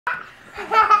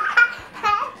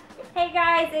Hey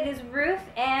guys, it is Ruth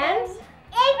and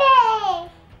Amy.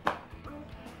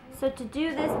 So to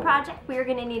do this project, we are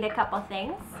going to need a couple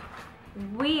things.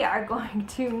 We are going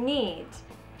to need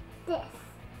This.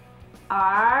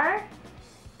 our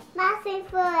Masking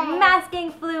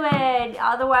fluid,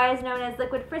 otherwise known as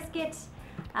liquid frisket.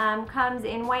 Comes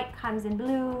in white, comes in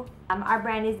blue. Our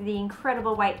brand is the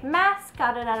Incredible White Mask.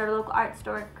 Got it at our local art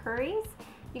store, Curry's.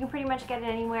 You can pretty much get it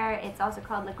anywhere. It's also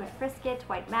called liquid frisket,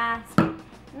 white mask,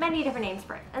 many different names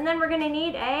for it. And then we're gonna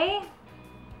need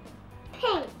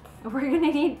paint. We're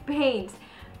gonna need paint.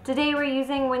 Today we're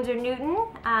using Winsor Newton.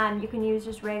 You can use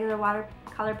just regular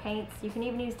watercolor paints. You can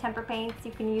even use temper paints.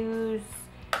 You can use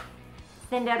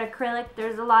thinned out acrylic.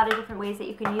 There's a lot of different ways that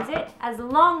you can use it, as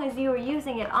long as you are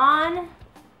using it on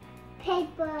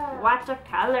Paper.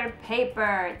 watercolor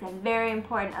paper. It's very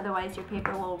important, otherwise your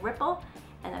paper will ripple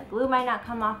and the glue might not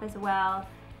come off as well.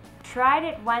 Tried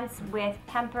it once with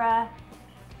tempera,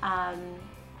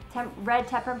 red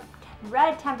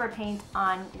temper paint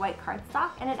on white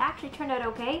cardstock, and it actually turned out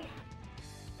okay.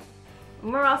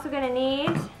 And we're also going to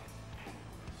need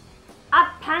a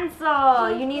pencil.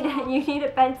 You need a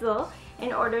pencil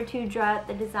in order to draw out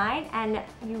the design, and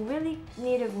you really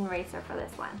need an eraser for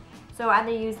this one. So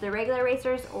either use the regular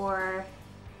erasers or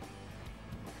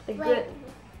the good,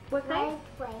 what kind?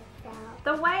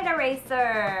 The white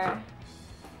eraser.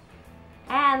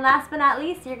 And last but not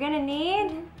least, you're gonna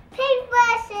need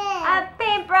Paintbrushes. a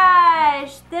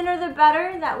paintbrush. Thinner the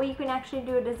better, that way you can actually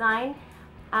do a design.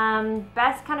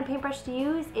 Best kind of paintbrush to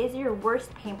use is your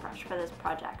worst paintbrush for this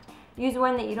project. Use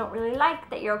one that you don't really like,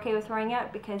 that you're okay with throwing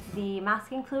out, because the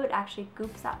masking fluid actually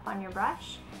goops up on your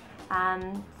brush.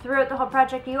 Throughout the whole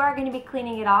project you are going to be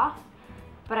cleaning it off,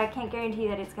 but I can't guarantee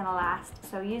that it's going to last.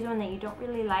 So use one that you don't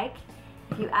really like.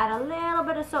 If you add a little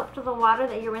bit of soap to the water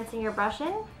that you're rinsing your brush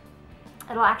in,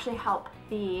 it'll actually help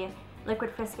the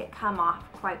liquid frisket come off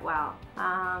quite well.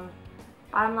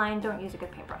 Bottom line, don't use a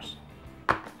good paintbrush.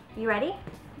 You ready?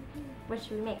 What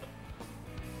should we make?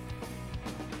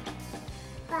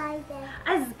 Spider.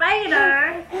 A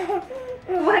spider?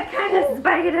 What kind of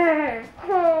spider?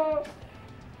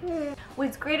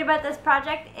 What's great about this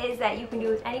project is that you can do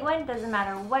it with anyone. Doesn't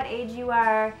matter what age you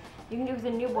are. You can do it with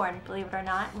a newborn, believe it or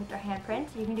not, with their handprint.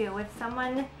 You can do it with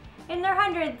someone in their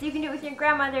hundreds. You can do it with your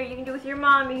grandmother. You can do it with your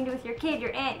mom. You can do it with your kid,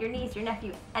 your aunt, your niece, your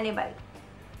nephew, anybody.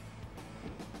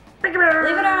 Believe it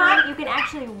or not, you can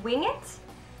actually wing it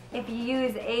if you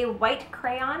use a white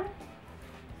crayon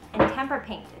and temper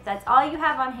paint. If that's all you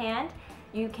have on hand,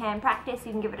 you can practice,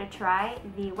 you can give it a try.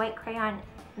 The white crayon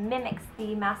mimics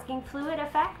the masking fluid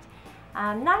effect.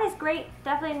 Not as great,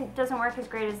 definitely doesn't work as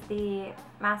great as the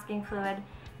masking fluid,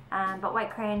 but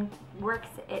white crayon works.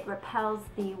 It repels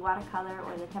the watercolor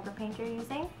or the temper paint you're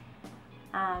using.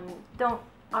 Don't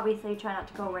obviously try not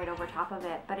to go right over top of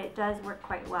it, but it does work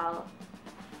quite well.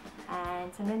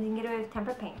 And sometimes you can get away with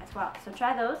temper paint as well, so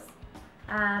try those.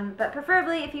 But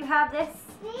preferably if you have this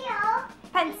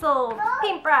pencil,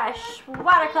 paintbrush,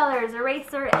 watercolors,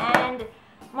 eraser, and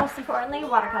most importantly,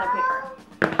 watercolor paper.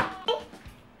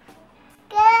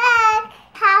 Good.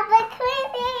 Have a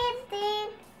crazy evening.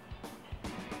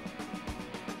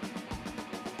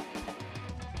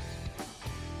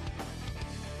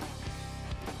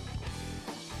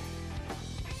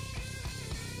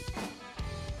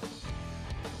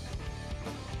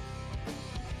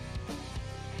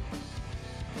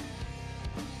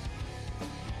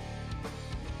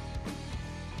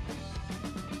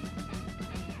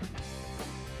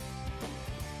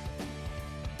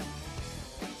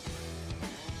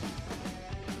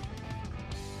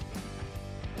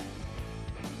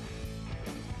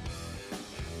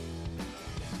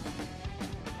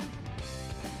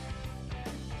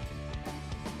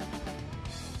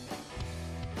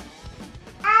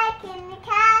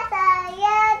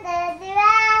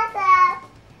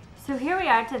 So here we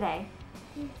are today.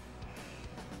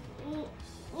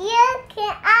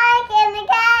 I can the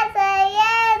castle,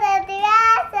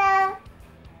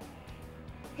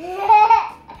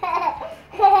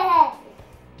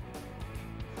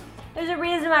 There's a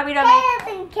reason why we don't make...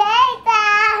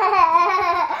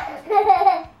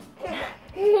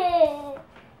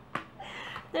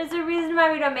 There's a reason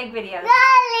why we don't make videos.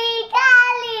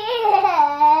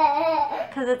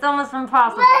 Because it's almost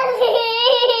impossible.